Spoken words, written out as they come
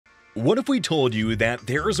What if we told you that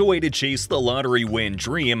there's a way to chase the lottery win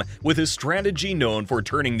dream with a strategy known for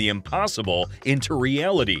turning the impossible into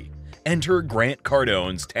reality? Enter Grant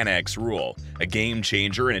Cardone's 10x rule, a game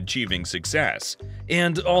changer in achieving success.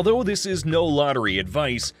 And although this is no lottery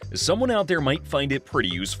advice, someone out there might find it pretty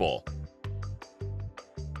useful.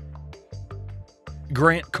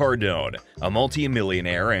 Grant Cardone, a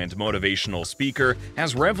multi-millionaire and motivational speaker,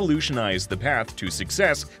 has revolutionized the path to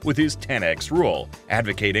success with his 10x rule,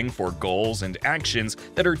 advocating for goals and actions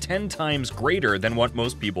that are 10 times greater than what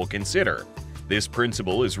most people consider. This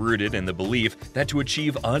principle is rooted in the belief that to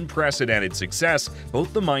achieve unprecedented success,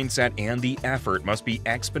 both the mindset and the effort must be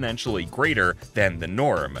exponentially greater than the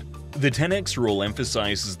norm. The 10x rule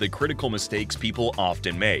emphasizes the critical mistakes people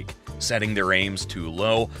often make: setting their aims too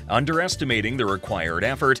low, underestimating the required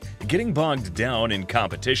effort, getting bogged down in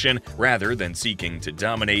competition rather than seeking to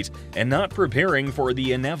dominate, and not preparing for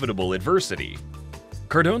the inevitable adversity.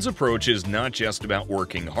 Cardone's approach is not just about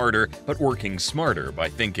working harder, but working smarter by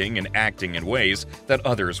thinking and acting in ways that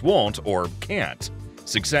others won't or can't.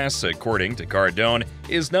 Success, according to Cardone,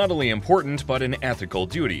 is not only important but an ethical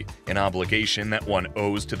duty, an obligation that one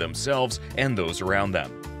owes to themselves and those around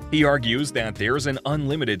them. He argues that there's an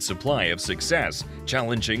unlimited supply of success,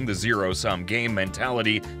 challenging the zero-sum game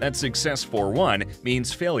mentality that success for one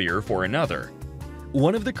means failure for another.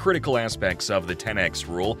 One of the critical aspects of the 10x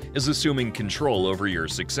rule is assuming control over your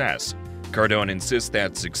success. Cardone insists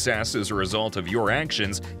that success is a result of your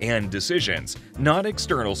actions and decisions, not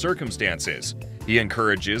external circumstances. He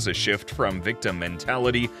encourages a shift from victim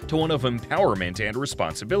mentality to one of empowerment and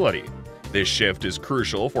responsibility. This shift is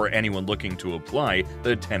crucial for anyone looking to apply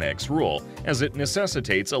the 10x rule, as it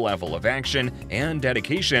necessitates a level of action and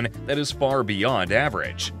dedication that is far beyond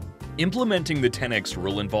average. Implementing the 10x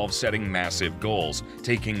rule involves setting massive goals,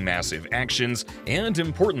 taking massive actions, and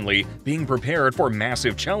importantly, being prepared for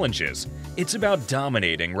massive challenges. It's about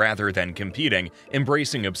dominating rather than competing,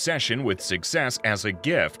 embracing obsession with success as a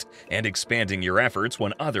gift, and expanding your efforts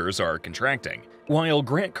when others are contracting. While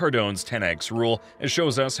Grant Cardone's 10x rule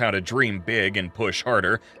shows us how to dream big and push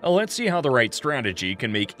harder, let's see how the right strategy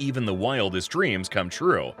can make even the wildest dreams come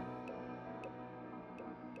true.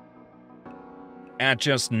 At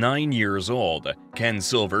just 9 years old, Ken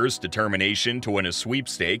Silver's determination to win a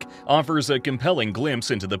sweepstake offers a compelling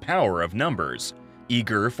glimpse into the power of numbers.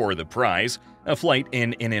 Eager for the prize, a flight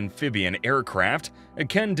in an amphibian aircraft,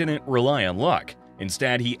 Ken didn't rely on luck.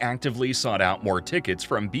 Instead, he actively sought out more tickets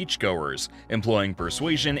from beachgoers, employing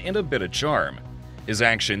persuasion and a bit of charm. His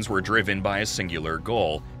actions were driven by a singular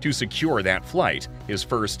goal: to secure that flight, his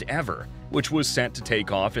first ever, which was set to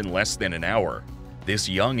take off in less than an hour. This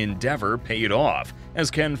young endeavor paid off,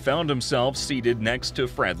 as Ken found himself seated next to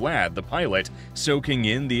Fred Ladd, the pilot, soaking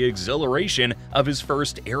in the exhilaration of his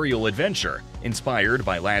first aerial adventure, inspired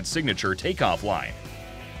by Ladd's signature takeoff line.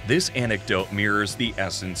 This anecdote mirrors the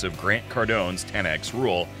essence of Grant Cardone's 10x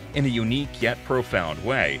rule in a unique yet profound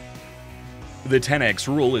way. The 10x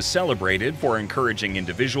rule is celebrated for encouraging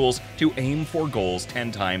individuals to aim for goals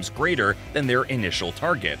 10 times greater than their initial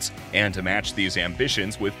targets, and to match these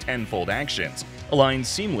ambitions with tenfold actions, aligns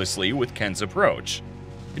seamlessly with Ken's approach.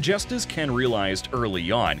 Just as Ken realized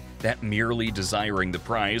early on that merely desiring the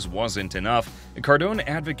prize wasn't enough, Cardone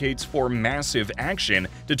advocates for massive action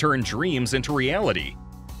to turn dreams into reality.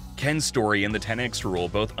 Ken's story and the 10x rule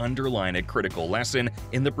both underline a critical lesson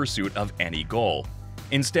in the pursuit of any goal.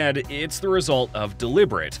 Instead, it's the result of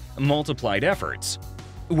deliberate, multiplied efforts.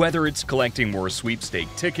 Whether it's collecting more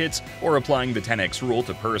sweepstake tickets or applying the 10x rule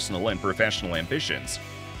to personal and professional ambitions,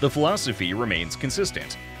 the philosophy remains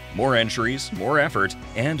consistent. More entries, more effort,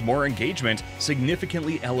 and more engagement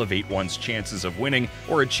significantly elevate one's chances of winning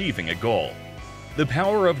or achieving a goal. The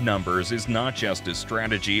power of numbers is not just a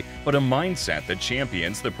strategy, but a mindset that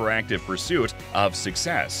champions the proactive pursuit of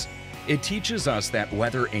success. It teaches us that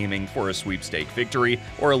whether aiming for a sweepstake victory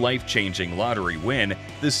or a life-changing lottery win,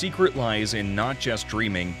 the secret lies in not just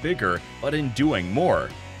dreaming bigger, but in doing more,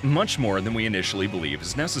 much more than we initially believe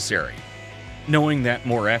is necessary. Knowing that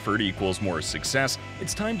more effort equals more success,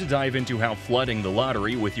 it's time to dive into how flooding the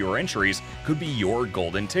lottery with your entries could be your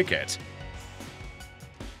golden ticket.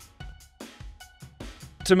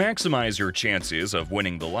 To maximize your chances of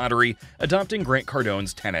winning the lottery, adopting Grant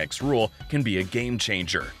Cardone's 10x rule can be a game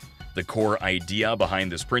changer. The core idea behind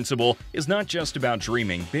this principle is not just about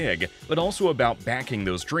dreaming big, but also about backing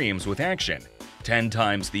those dreams with action. 10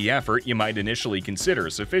 times the effort you might initially consider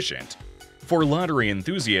sufficient. For lottery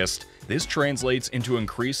enthusiasts, this translates into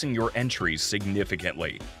increasing your entries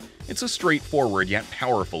significantly. It's a straightforward yet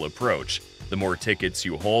powerful approach. The more tickets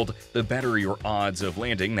you hold, the better your odds of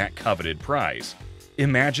landing that coveted prize.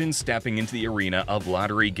 Imagine stepping into the arena of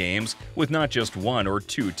lottery games with not just one or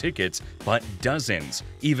two tickets, but dozens,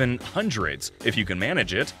 even hundreds, if you can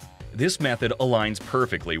manage it. This method aligns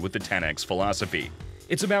perfectly with the 10x philosophy.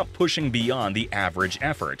 It's about pushing beyond the average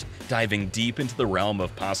effort, diving deep into the realm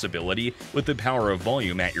of possibility with the power of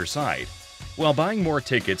volume at your side. While buying more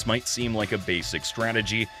tickets might seem like a basic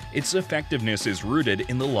strategy, its effectiveness is rooted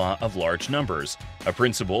in the law of large numbers, a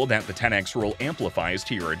principle that the 10x rule amplifies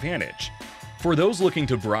to your advantage. For those looking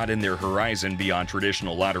to broaden their horizon beyond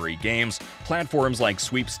traditional lottery games, platforms like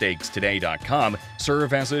sweepstakestoday.com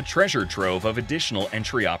serve as a treasure trove of additional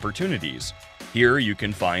entry opportunities. Here you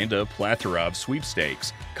can find a plethora of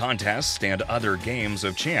sweepstakes, contests, and other games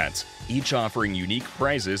of chance, each offering unique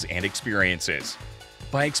prizes and experiences.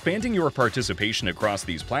 By expanding your participation across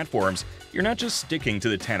these platforms, you're not just sticking to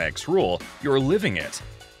the 10x rule, you're living it.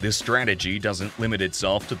 This strategy doesn't limit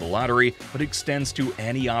itself to the lottery, but extends to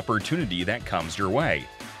any opportunity that comes your way.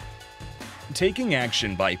 Taking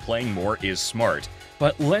action by playing more is smart,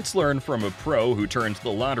 but let's learn from a pro who turned the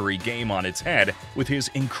lottery game on its head with his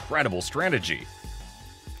incredible strategy.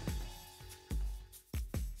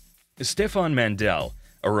 Stefan Mandel,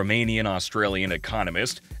 a Romanian-Australian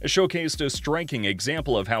economist, showcased a striking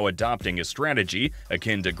example of how adopting a strategy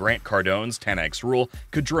akin to Grant Cardone's 10x rule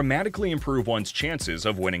could dramatically improve one's chances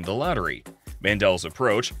of winning the lottery. Mandel's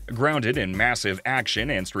approach, grounded in massive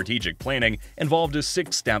action and strategic planning, involved a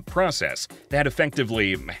 6-step process that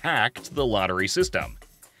effectively hacked the lottery system.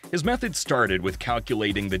 His method started with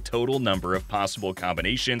calculating the total number of possible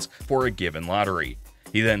combinations for a given lottery.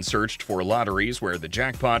 He then searched for lotteries where the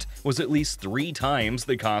jackpot was at least 3 times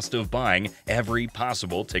the cost of buying every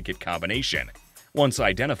possible ticket combination. Once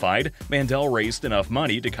identified, Mandel raised enough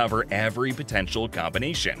money to cover every potential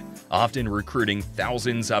combination, often recruiting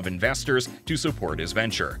thousands of investors to support his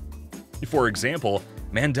venture. For example,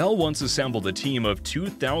 Mandel once assembled a team of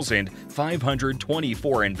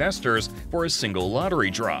 2,524 investors for a single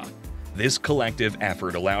lottery draw. This collective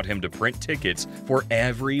effort allowed him to print tickets for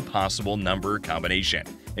every possible number combination,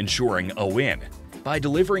 ensuring a win. By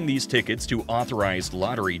delivering these tickets to authorized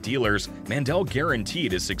lottery dealers, Mandel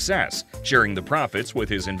guaranteed his success, sharing the profits with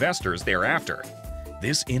his investors thereafter.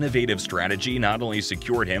 This innovative strategy not only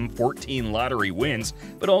secured him 14 lottery wins,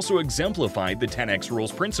 but also exemplified the 10x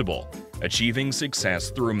rules principle, achieving success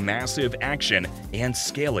through massive action and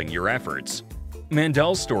scaling your efforts.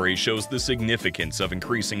 Mandel's story shows the significance of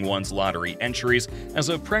increasing one's lottery entries as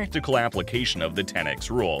a practical application of the 10x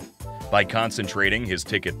rule. By concentrating his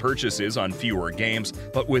ticket purchases on fewer games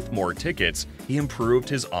but with more tickets, he improved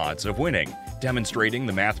his odds of winning, demonstrating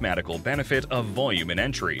the mathematical benefit of volume in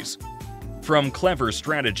entries. From clever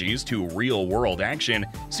strategies to real-world action,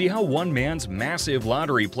 see how one man's massive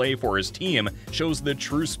lottery play for his team shows the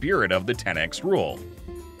true spirit of the 10x rule.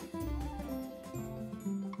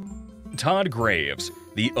 Todd Graves,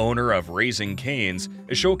 the owner of Raising Cane's,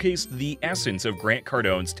 showcased the essence of Grant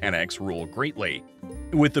Cardone's 10x rule greatly.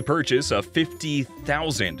 With the purchase of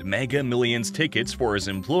 50,000 Mega Millions tickets for his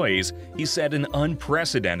employees, he set an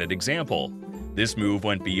unprecedented example. This move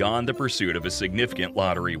went beyond the pursuit of a significant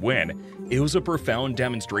lottery win. It was a profound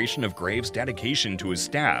demonstration of Graves' dedication to his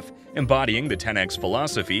staff, embodying the 10x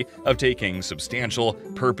philosophy of taking substantial,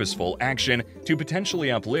 purposeful action to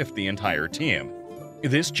potentially uplift the entire team.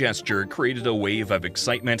 This gesture created a wave of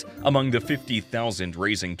excitement among the 50,000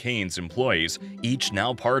 Raising Cane's employees, each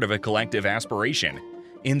now part of a collective aspiration.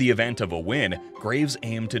 In the event of a win, Graves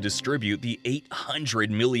aimed to distribute the $800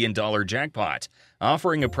 million jackpot,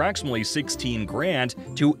 offering approximately $16 grand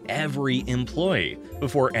to every employee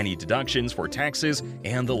before any deductions for taxes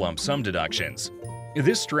and the lump sum deductions.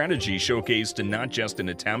 This strategy showcased not just an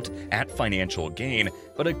attempt at financial gain,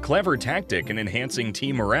 but a clever tactic in enhancing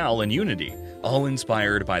team morale and unity, all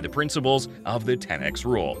inspired by the principles of the 10x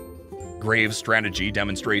rule. Graves' strategy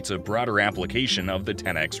demonstrates a broader application of the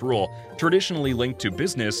 10x rule, traditionally linked to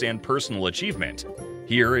business and personal achievement.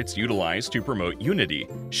 Here it's utilized to promote unity,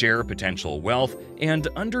 share potential wealth, and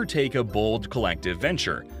undertake a bold collective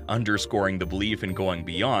venture, underscoring the belief in going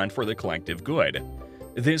beyond for the collective good.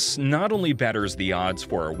 This not only betters the odds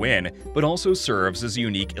for a win, but also serves as a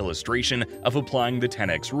unique illustration of applying the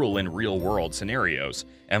 10x rule in real-world scenarios,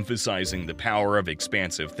 emphasizing the power of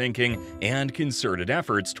expansive thinking and concerted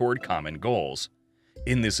efforts toward common goals.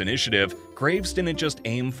 In this initiative, Graves didn't just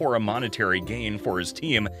aim for a monetary gain for his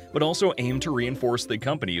team, but also aimed to reinforce the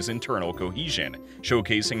company's internal cohesion,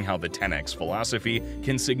 showcasing how the 10x philosophy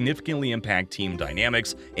can significantly impact team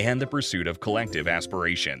dynamics and the pursuit of collective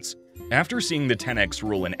aspirations. After seeing the 10x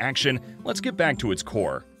rule in action, let's get back to its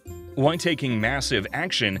core. Why taking massive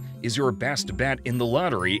action is your best bet in the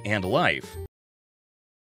lottery and life.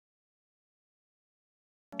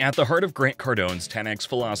 At the heart of Grant Cardone's 10x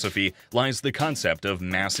philosophy lies the concept of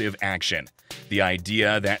massive action, the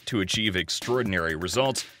idea that to achieve extraordinary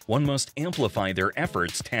results, one must amplify their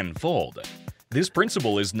efforts tenfold. This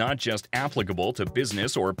principle is not just applicable to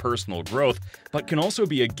business or personal growth, but can also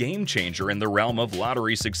be a game changer in the realm of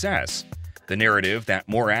lottery success. The narrative that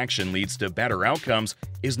more action leads to better outcomes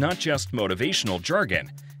is not just motivational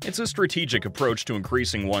jargon, it's a strategic approach to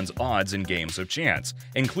increasing one's odds in games of chance,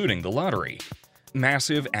 including the lottery.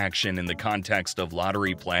 Massive action in the context of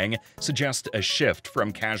lottery playing suggests a shift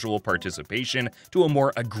from casual participation to a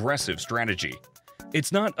more aggressive strategy.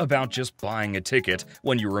 It's not about just buying a ticket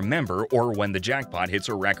when you remember or when the jackpot hits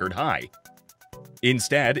a record high.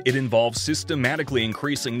 Instead, it involves systematically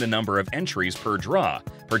increasing the number of entries per draw,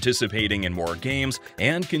 participating in more games,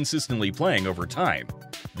 and consistently playing over time.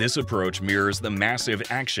 This approach mirrors the massive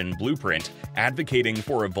action blueprint, advocating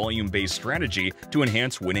for a volume-based strategy to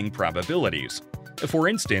enhance winning probabilities. For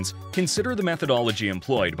instance, consider the methodology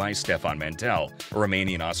employed by Stefan Mandel, a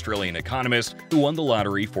Romanian-Australian economist who won the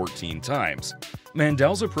lottery 14 times.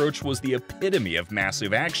 Mandel's approach was the epitome of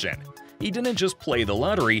massive action. He didn't just play the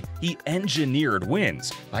lottery, he engineered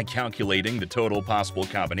wins by calculating the total possible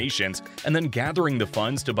combinations and then gathering the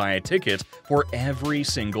funds to buy a ticket for every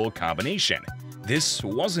single combination. This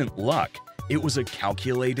wasn't luck, it was a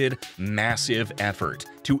calculated, massive effort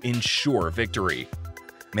to ensure victory.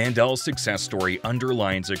 Mandel's success story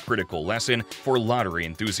underlines a critical lesson for lottery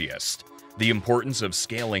enthusiasts: the importance of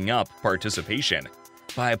scaling up participation.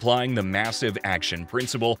 By applying the massive action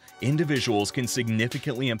principle, individuals can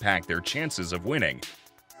significantly impact their chances of winning.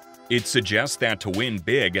 It suggests that to win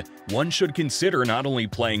big, one should consider not only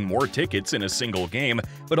playing more tickets in a single game,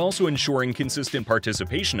 but also ensuring consistent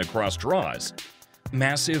participation across draws.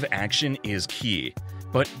 Massive action is key.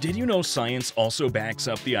 But did you know science also backs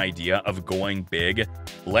up the idea of going big?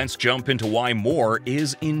 Let's jump into why more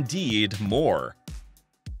is indeed more.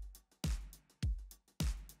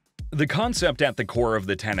 The concept at the core of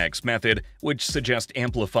the 10x method, which suggests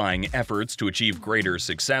amplifying efforts to achieve greater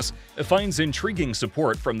success, finds intriguing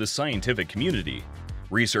support from the scientific community.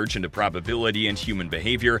 Research into probability and human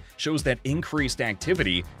behavior shows that increased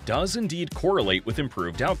activity does indeed correlate with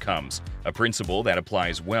improved outcomes, a principle that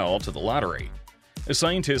applies well to the lottery.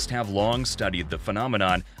 Scientists have long studied the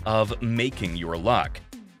phenomenon of making your luck,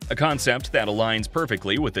 a concept that aligns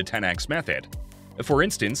perfectly with the 10x method. For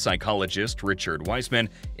instance, psychologist Richard Weissman,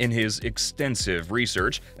 in his extensive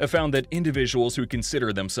research, found that individuals who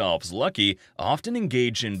consider themselves lucky often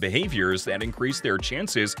engage in behaviors that increase their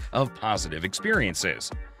chances of positive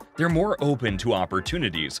experiences. They're more open to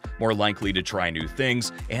opportunities, more likely to try new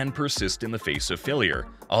things, and persist in the face of failure,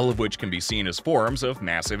 all of which can be seen as forms of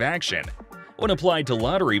massive action. When applied to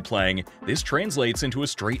lottery playing, this translates into a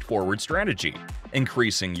straightforward strategy: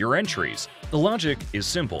 increasing your entries. The logic is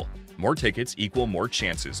simple. More tickets equal more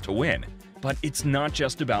chances to win. But it's not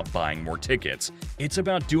just about buying more tickets, it's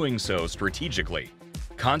about doing so strategically.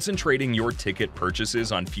 Concentrating your ticket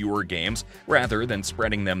purchases on fewer games rather than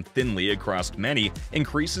spreading them thinly across many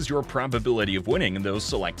increases your probability of winning in those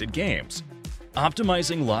selected games.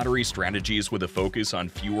 Optimizing lottery strategies with a focus on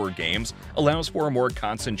fewer games allows for a more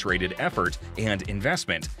concentrated effort and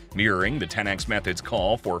investment, mirroring the 10x method's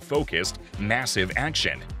call for focused, massive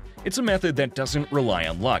action. It's a method that doesn't rely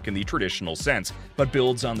on luck in the traditional sense, but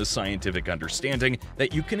builds on the scientific understanding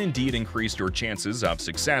that you can indeed increase your chances of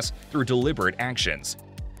success through deliberate actions.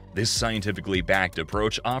 This scientifically backed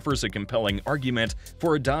approach offers a compelling argument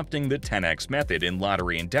for adopting the 10x method in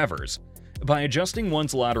lottery endeavors. By adjusting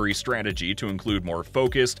one's lottery strategy to include more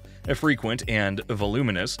focused, frequent, and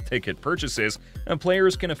voluminous ticket purchases,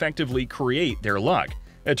 players can effectively create their luck,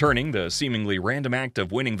 turning the seemingly random act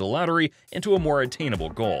of winning the lottery into a more attainable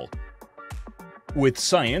goal. With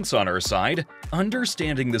science on our side,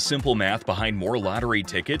 understanding the simple math behind more lottery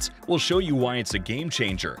tickets will show you why it's a game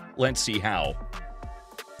changer. Let's see how.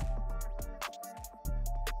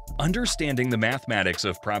 Understanding the mathematics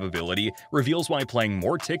of probability reveals why playing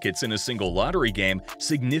more tickets in a single lottery game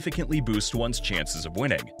significantly boosts one's chances of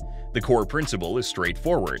winning. The core principle is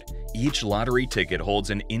straightforward. Each lottery ticket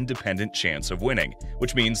holds an independent chance of winning,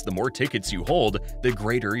 which means the more tickets you hold, the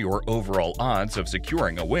greater your overall odds of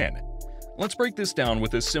securing a win. Let's break this down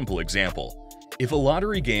with a simple example. If a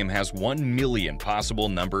lottery game has 1 million possible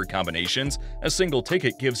number combinations, a single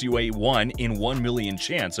ticket gives you a 1 in 1 million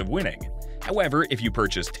chance of winning. However, if you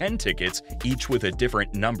purchase 10 tickets, each with a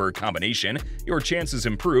different number combination, your chances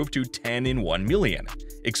improve to 10 in 1 million.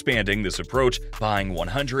 Expanding this approach, buying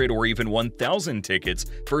 100 or even 1,000 tickets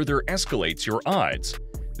further escalates your odds.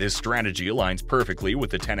 This strategy aligns perfectly with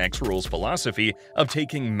the 10x rules philosophy of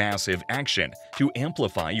taking massive action to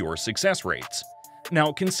amplify your success rates.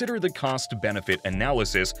 Now consider the cost-benefit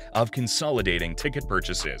analysis of consolidating ticket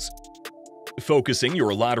purchases. Focusing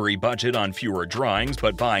your lottery budget on fewer drawings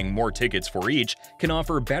but buying more tickets for each can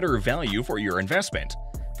offer better value for your investment.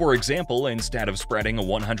 For example, instead of spreading a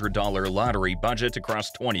 $100 lottery budget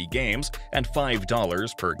across 20 games and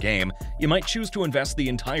 $5 per game, you might choose to invest the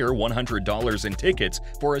entire $100 in tickets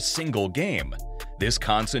for a single game. This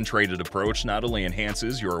concentrated approach not only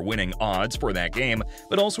enhances your winning odds for that game,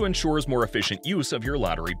 but also ensures more efficient use of your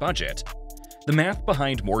lottery budget. The math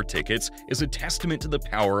behind more tickets is a testament to the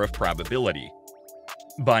power of probability.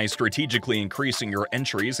 By strategically increasing your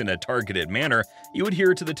entries in a targeted manner, you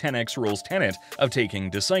adhere to the 10x rule's tenet of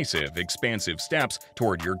taking decisive, expansive steps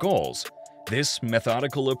toward your goals. This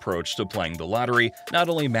methodical approach to playing the lottery not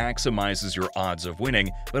only maximizes your odds of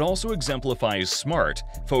winning, but also exemplifies smart,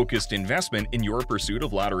 focused investment in your pursuit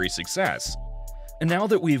of lottery success. And now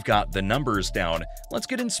that we've got the numbers down, let's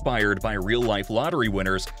get inspired by real-life lottery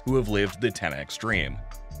winners who have lived the 10x dream.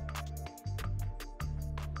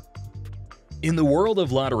 In the world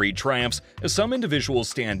of lottery triumphs, some individuals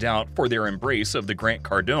stand out for their embrace of the Grant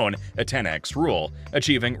Cardone 10x rule,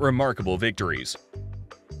 achieving remarkable victories.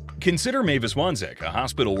 Consider Mavis Wanzik, a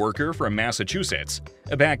hospital worker from Massachusetts.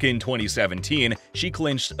 Back in 2017, she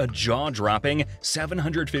clinched a jaw-dropping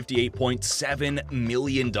 $758.7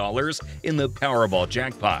 million in the Powerball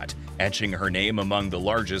jackpot, etching her name among the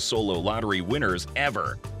largest solo lottery winners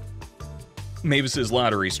ever. Mavis's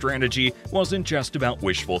lottery strategy wasn't just about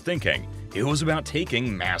wishful thinking, it was about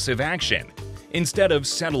taking massive action. Instead of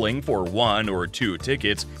settling for 1 or 2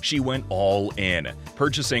 tickets, she went all in,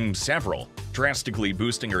 purchasing several, drastically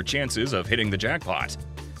boosting her chances of hitting the jackpot.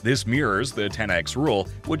 This mirrors the 10x rule,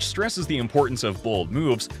 which stresses the importance of bold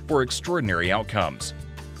moves for extraordinary outcomes.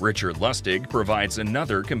 Richard Lustig provides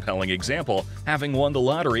another compelling example, having won the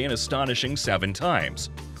lottery an astonishing 7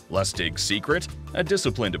 times. Lustig's secret? A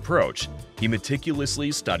disciplined approach. He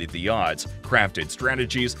meticulously studied the odds, crafted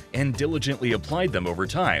strategies, and diligently applied them over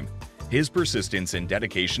time. His persistence and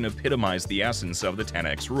dedication epitomize the essence of the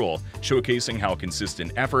 10x rule, showcasing how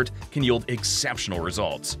consistent effort can yield exceptional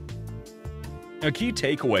results. A key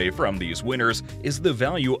takeaway from these winners is the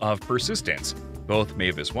value of persistence. Both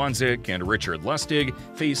Mavis Wanzik and Richard Lustig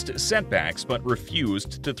faced setbacks but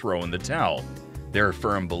refused to throw in the towel. Their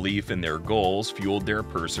firm belief in their goals fueled their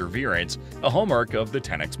perseverance, a hallmark of the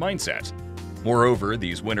 10x mindset. Moreover,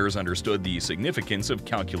 these winners understood the significance of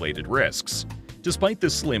calculated risks. Despite the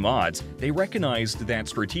slim odds, they recognized that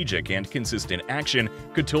strategic and consistent action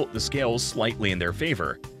could tilt the scales slightly in their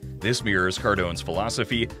favor. This mirrors Cardone's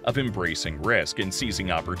philosophy of embracing risk and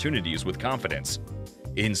seizing opportunities with confidence.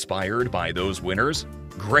 Inspired by those winners?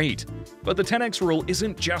 Great! But the 10x rule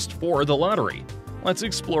isn't just for the lottery. Let's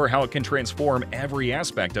explore how it can transform every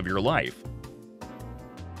aspect of your life.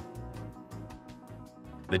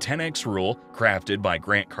 The 10x rule, crafted by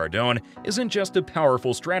Grant Cardone, isn't just a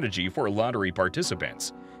powerful strategy for lottery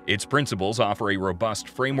participants. Its principles offer a robust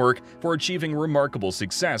framework for achieving remarkable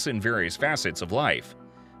success in various facets of life.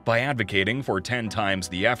 By advocating for 10 times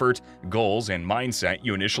the effort, goals, and mindset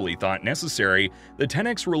you initially thought necessary, the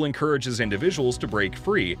 10x rule encourages individuals to break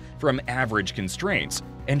free from average constraints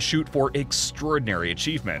and shoot for extraordinary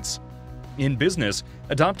achievements. In business,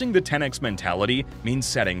 adopting the 10x mentality means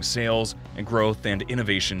setting sales, growth, and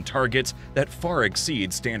innovation targets that far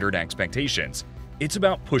exceed standard expectations. It's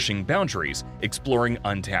about pushing boundaries, exploring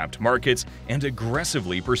untapped markets, and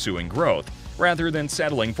aggressively pursuing growth, rather than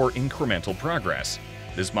settling for incremental progress.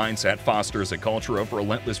 This mindset fosters a culture of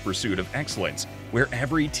relentless pursuit of excellence, where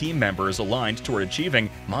every team member is aligned toward achieving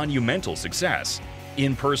monumental success.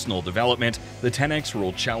 In personal development, the 10x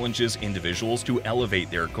rule challenges individuals to elevate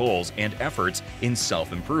their goals and efforts in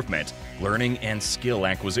self-improvement, learning, and skill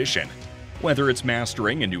acquisition. Whether it's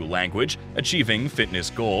mastering a new language, achieving fitness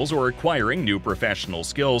goals, or acquiring new professional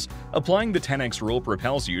skills, applying the 10x rule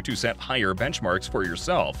propels you to set higher benchmarks for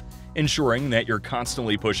yourself, ensuring that you're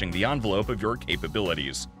constantly pushing the envelope of your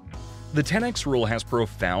capabilities. The 10x rule has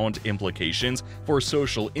profound implications for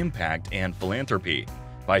social impact and philanthropy.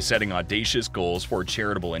 By setting audacious goals for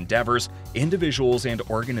charitable endeavors, individuals and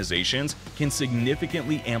organizations can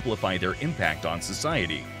significantly amplify their impact on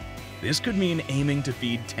society. This could mean aiming to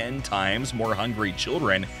feed 10 times more hungry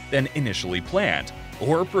children than initially planned,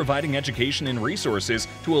 or providing education and resources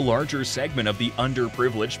to a larger segment of the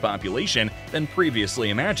underprivileged population than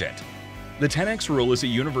previously imagined. The 10x rule is a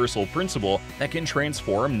universal principle that can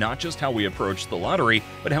transform not just how we approach the lottery,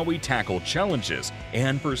 but how we tackle challenges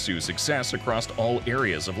and pursue success across all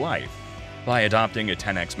areas of life. By adopting a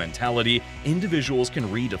 10x mentality, individuals can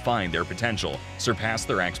redefine their potential, surpass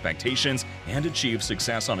their expectations, and achieve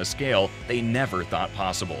success on a scale they never thought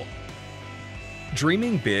possible.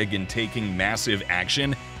 Dreaming big and taking massive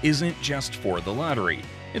action isn't just for the lottery,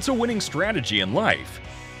 it's a winning strategy in life.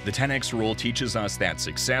 The 10x rule teaches us that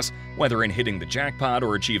success, whether in hitting the jackpot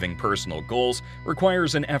or achieving personal goals,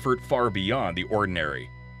 requires an effort far beyond the ordinary.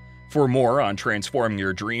 For more on transforming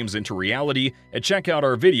your dreams into reality, check out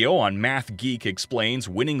our video on Math Geek Explains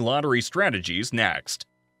Winning Lottery Strategies next.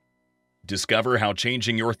 Discover how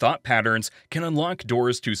changing your thought patterns can unlock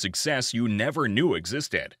doors to success you never knew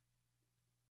existed.